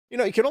You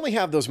know, you can only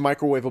have those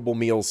microwavable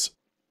meals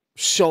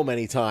so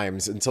many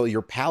times until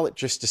your palate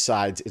just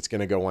decides it's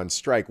going to go on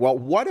strike. Well,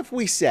 what if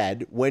we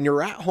said when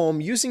you're at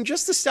home using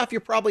just the stuff you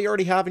probably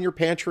already have in your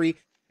pantry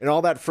and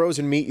all that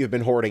frozen meat you've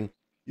been hoarding,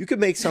 you could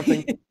make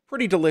something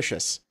pretty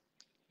delicious?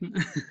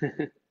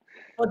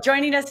 Well,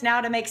 joining us now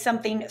to make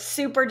something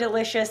super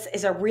delicious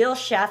is a real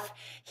chef.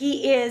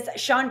 He is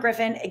Sean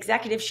Griffin,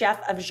 executive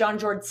chef of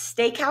Jean-Georges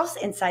Steakhouse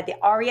inside the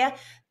Aria.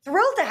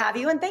 Thrilled to have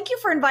you, and thank you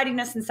for inviting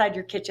us inside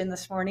your kitchen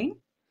this morning.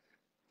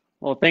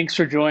 Well, thanks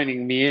for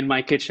joining me in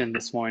my kitchen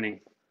this morning.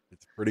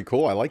 It's pretty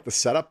cool. I like the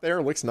setup there.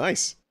 It looks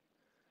nice.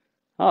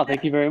 Oh,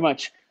 thank you very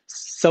much.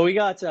 So we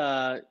got,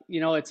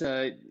 it's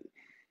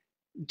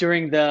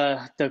during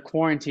the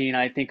quarantine,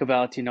 I think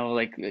about,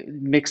 like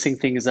mixing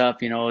things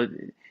up,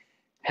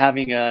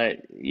 having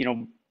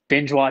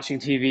binge watching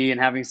TV and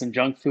having some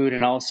junk food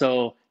and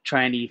also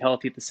trying to eat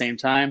healthy at the same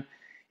time.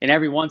 And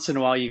every once in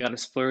a while, you got to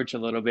splurge a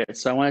little bit.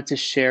 So I wanted to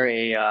share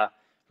a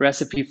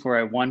recipe for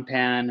a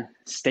one-pan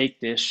steak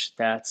dish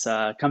that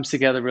comes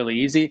together really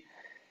easy.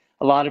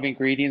 A lot of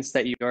ingredients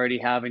that you already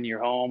have in your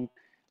home: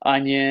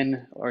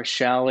 onion or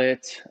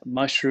shallot,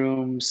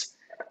 mushrooms,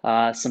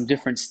 some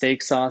different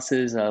steak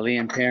sauces,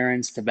 Lea &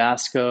 Perrins,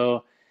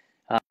 Tabasco,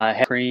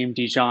 cream,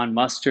 Dijon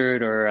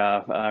mustard,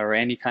 or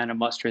any kind of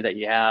mustard that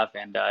you have.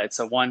 And it's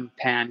a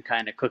one-pan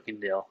kind of cooking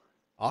deal.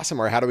 Awesome.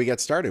 All right, how do we get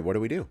started? What do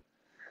we do?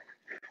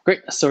 Great.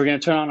 So we're going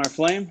to turn on our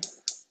flame.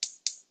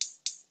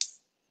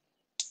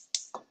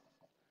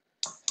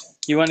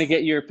 You want to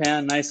get your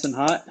pan nice and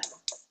hot.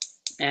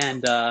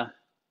 And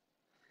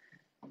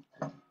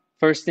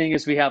first thing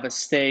is we have a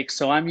steak.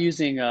 So I'm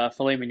using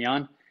filet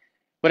mignon,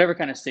 whatever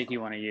kind of steak you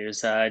want to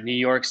use. New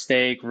York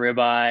steak,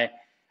 ribeye.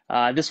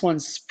 This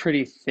one's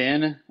pretty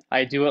thin.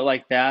 I do it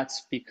like that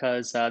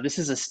because this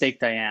is a steak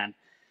Diane,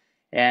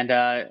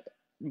 and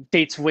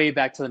dates way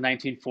back to the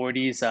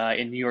 1940s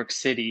in New York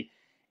City.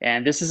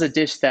 And this is a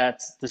dish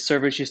that the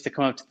servers used to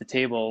come up to the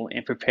table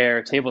and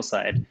prepare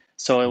tableside.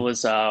 So it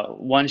was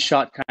one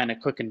shot kind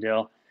of cooking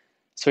deal.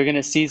 So we're going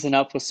to season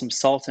up with some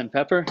salt and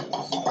pepper.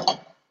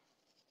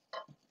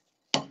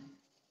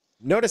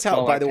 Notice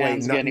how, by the way,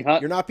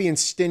 you're not being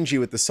stingy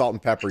with the salt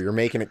and pepper. You're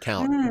making it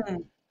count.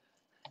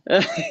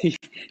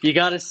 You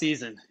got to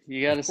season.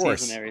 You got to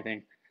season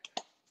everything.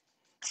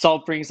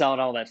 Salt brings out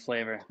all that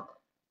flavor.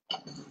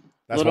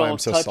 That's why I'm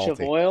so salty. Little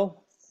touch of oil.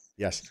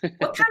 Yes.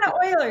 What kind of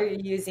oil are you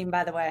using,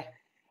 by the way?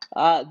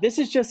 This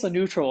is just a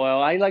neutral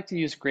oil. I like to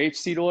use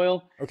grapeseed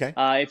oil. Okay.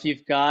 If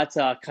you've got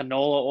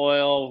canola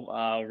oil,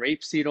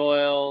 rapeseed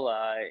oil,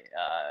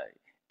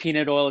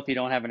 peanut oil, if you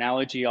don't have an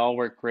allergy, all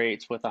work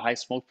great with a high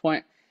smoke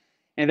point.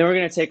 And then we're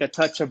going to take a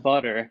touch of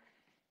butter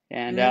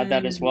and add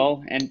that as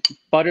well. And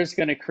butter's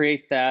going to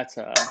create that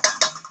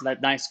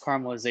nice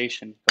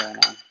caramelization going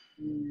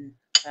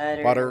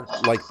on. Butter,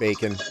 like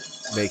bacon,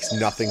 makes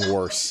nothing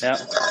worse. Yep.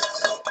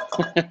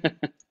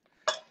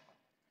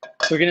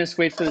 We're going to just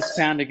wait for this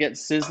pan to get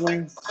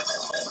sizzling.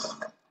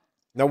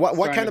 Now,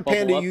 what kind of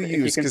pan do you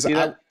use? Because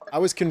I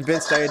was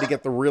convinced I had to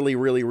get the really,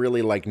 really,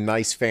 really like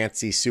nice,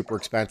 fancy, super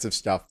expensive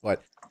stuff.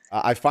 But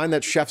I find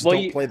that chefs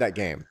don't play that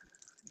game.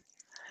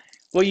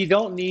 Well, you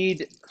don't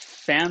need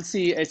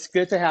fancy. It's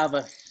good to have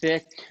a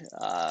thick,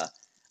 I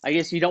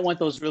guess you don't want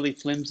those really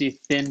flimsy,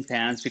 thin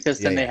pans because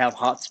then they have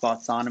hot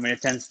spots on them and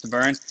it tends to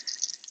burn.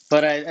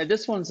 But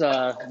this one's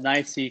a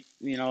nice,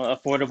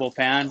 affordable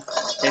pan.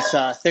 It's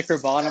a thicker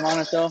bottom on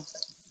it though.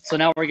 So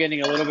now we're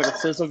getting a little bit of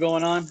sizzle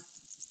going on. So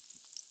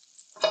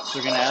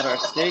we're going to add our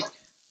steak.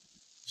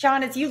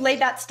 Sean, as you lay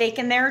that steak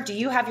in there, do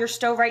you have your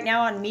stove right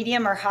now on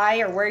medium or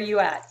high, or where are you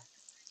at?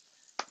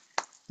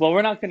 Well,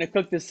 we're not going to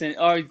cook this in,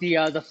 or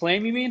the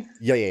flame, you mean?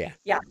 Yeah.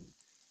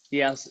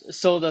 Yes.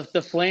 So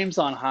the flame's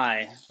on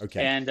high.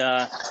 Okay. And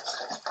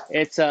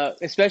it's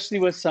especially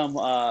with some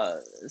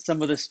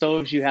of the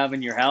stoves you have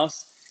in your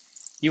house,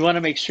 you want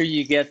to make sure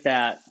you get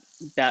that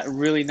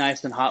really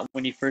nice and hot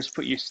when you first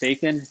put your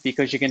steak in,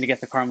 because you're going to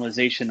get the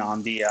caramelization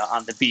on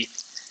the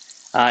beef.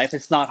 If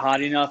it's not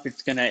hot enough,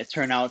 it's going to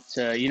turn out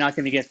you're not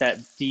going to get that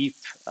deep,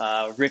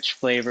 rich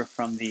flavor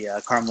from the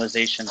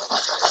caramelization.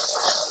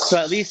 So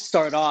at least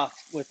start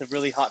off with a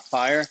really hot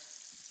fire.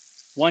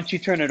 Once you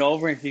turn it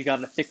over, if you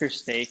got a thicker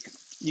steak,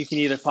 you can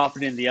either pop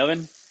it in the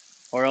oven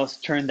or else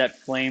turn that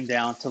flame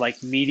down to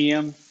like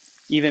medium,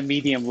 even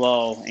medium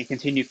low, and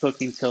continue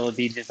cooking till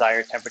the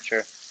desired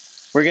temperature.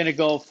 We're going to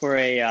go for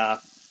a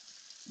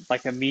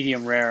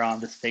medium rare on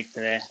the steak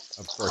today.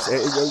 Of course.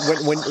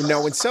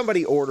 When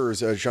somebody orders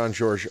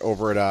Jean-Georges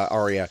over at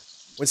Aria,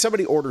 when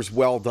somebody orders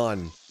well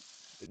done,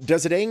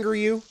 does it anger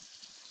you?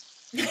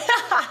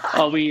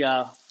 Oh,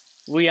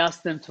 we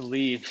asked them to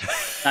leave.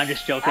 I'm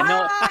just joking.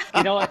 No,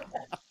 you know what?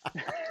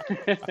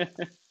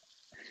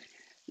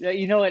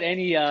 You know what?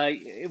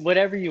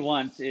 Whatever you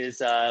want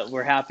is,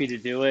 we're happy to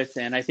do it,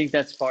 and I think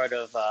that's part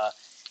of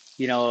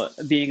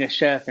being a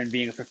chef and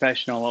being a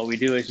professional. What we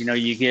do is,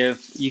 you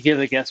give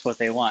the guests what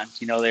they want.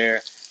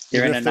 They're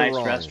in a nice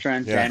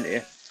restaurant, and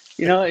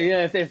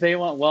if they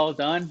want well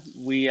done,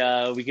 we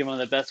give them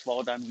the best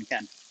well done we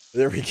can.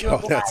 There we go.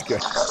 That's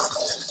good.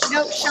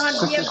 No,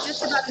 Sean, we have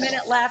just about a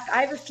minute left.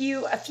 I have a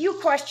few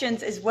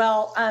questions as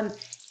well.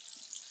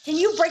 Can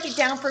you break it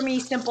down for me,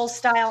 simple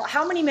style?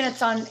 How many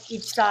minutes on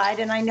each side?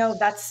 And I know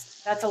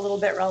that's a little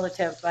bit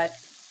relative, but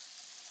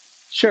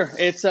Sure.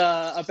 It's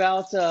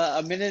about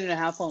a minute and a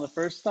half on the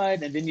first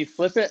side, and then you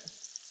flip it.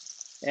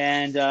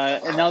 And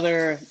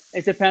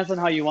it depends on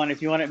how you want it.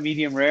 If you want it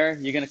medium rare,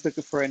 you're going to cook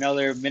it for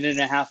another minute and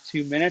a half,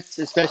 2 minutes,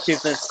 especially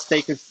if the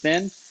steak is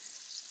thin.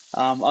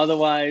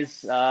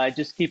 Otherwise,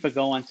 just keep it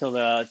going until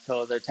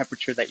the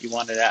temperature that you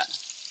want it at.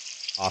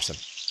 Awesome.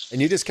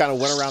 And you just kind of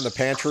went around the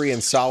pantry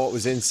and saw what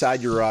was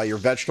inside your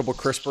vegetable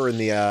crisper in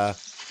the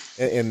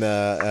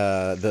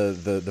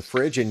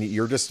fridge, and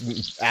you're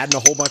just adding a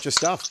whole bunch of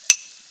stuff.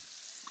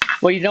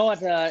 Well, you know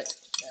what?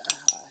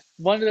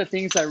 One of the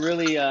things I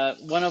really,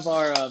 one of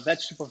our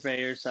vegetable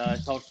purveyors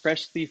called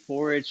Freshly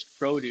Foraged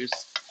Produce,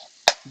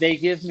 they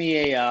give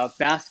me a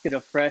basket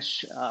of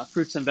fresh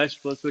fruits and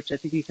vegetables, which I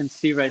think you can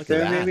see right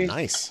there, maybe.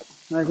 Nice.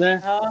 Right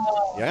there.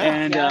 oh,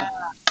 Yeah.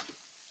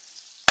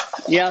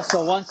 And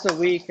so once a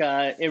week,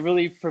 it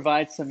really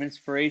provides some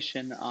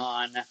inspiration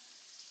on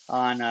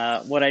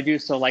what I do.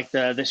 So like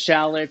the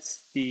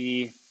shallots,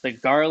 the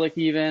garlic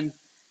even.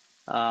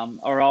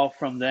 Are all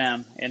from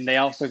them, and they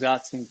also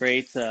got some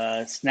great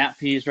snap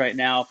peas right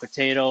now,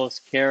 potatoes,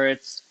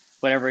 carrots,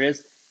 whatever it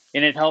is,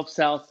 and it helps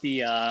out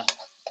the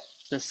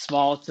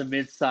small to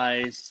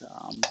mid-sized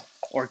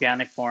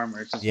organic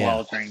farmers as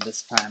well during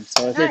this time.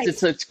 So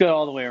nice. it's good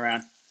all the way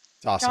around.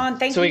 It's awesome. Sean,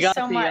 thank So we you got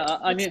so the much.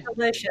 onion. It's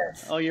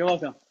delicious. Oh, you're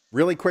welcome.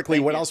 Really quickly,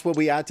 Thank what you. else will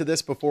we add to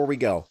this before we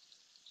go?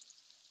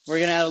 We're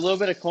gonna add a little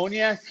bit of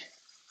cognac,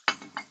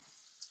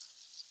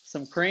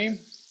 some cream.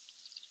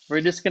 We're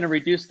just gonna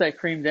reduce that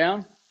cream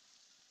down.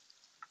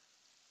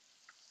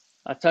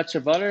 A touch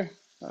of butter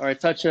or a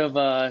touch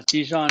of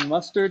Dijon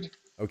mustard.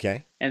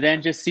 Okay. And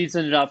then just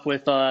season it up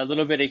with a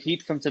little bit of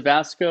heat from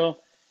Tabasco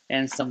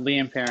and some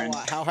Liam Perrin.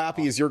 How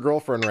happy is your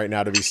girlfriend right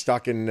now to be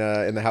stuck in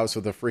the house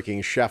with a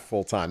freaking chef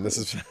full time? This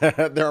is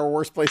there are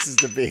worse places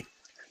to be.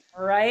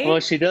 Right? Well,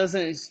 she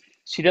doesn't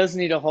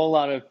eat a whole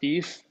lot of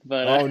beef,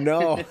 but oh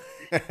no.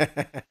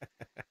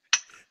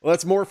 Well,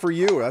 that's more for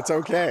you. That's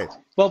okay.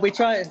 Well, we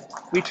try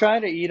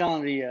to eat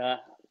on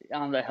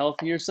the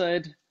healthier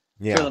side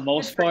for the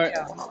most part.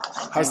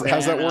 How's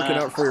that working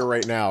out for you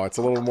right now? It's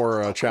a little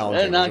more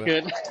challenging. Not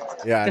good.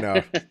 Yeah, I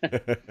know.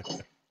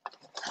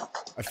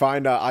 I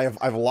find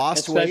I've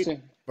lost weight,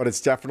 but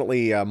it's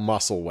definitely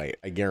muscle weight.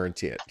 I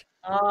guarantee it.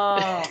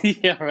 Oh.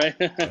 Yeah, right.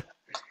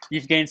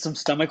 You've gained some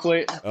stomach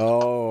weight.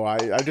 Oh,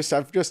 I just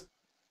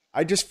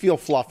feel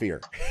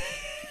fluffier.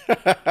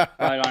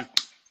 Right on.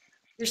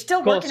 You're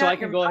still cool. working So out I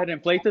can go ahead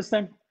and plate this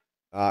then.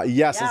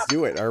 Yes, let's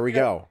do it. There we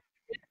go.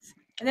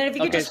 And then if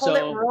you could just hold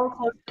it real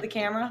close to the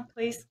camera,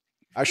 please.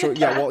 Actually,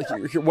 yeah.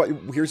 Well,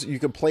 here's you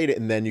can plate it,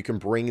 and then you can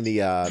bring the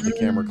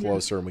camera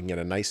closer, and we can get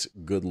a nice,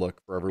 good look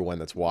for everyone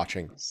that's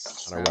watching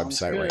on our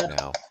website right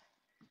now.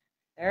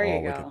 There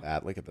you go. Look at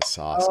that! Look at the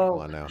sauce. Oh. Come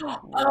on now.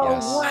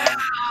 Oh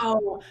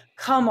wow!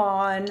 Come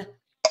on.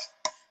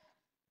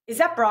 Is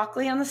that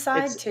broccoli on the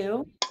side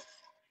too?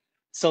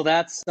 So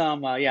that's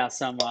some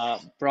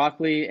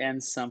broccoli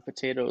and some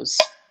potatoes.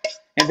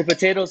 And the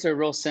potatoes are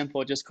real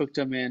simple. Just cooked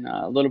them in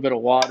a little bit of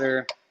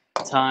water,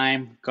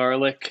 thyme,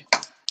 garlic,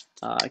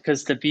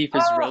 because the beef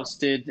is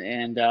roasted,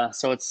 and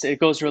so it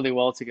goes really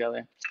well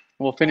together.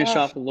 We'll finish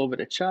off with a little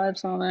bit of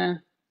chives on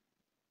there.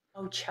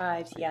 Oh,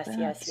 chives! Yes,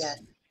 yes, yes.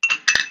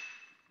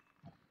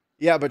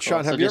 Yeah, but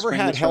Sean, have you ever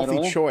had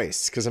Healthy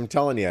Choice? Because I'm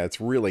telling you,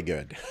 it's really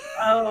good.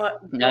 Oh,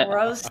 the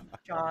roast,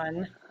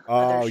 John.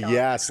 Oh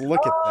yes,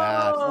 look at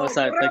that. What's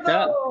that? Like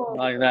that?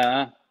 Like that?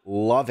 Huh?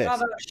 Love it.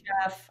 Bravo,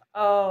 chef.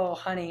 Oh,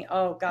 honey.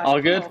 Oh, gosh.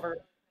 All good.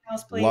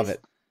 House, please. Love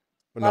it.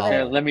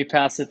 Okay, let me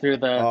pass it through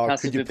the.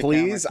 Could you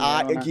please?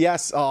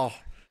 Yes. Oh,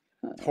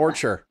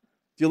 torture.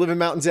 Do you live in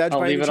Mountain's Edge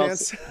by any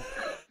chance?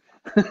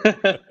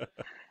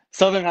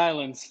 Southern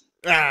Highlands.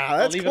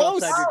 That's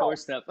close. It outside your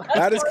doorstep.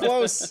 That is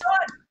close.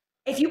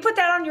 If you put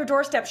that on your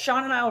doorstep,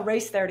 Sean and I will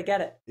race there to get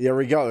it. There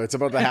we go. It's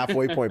about the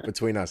halfway point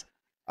between us.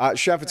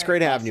 Chef, it's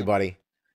great having you, buddy.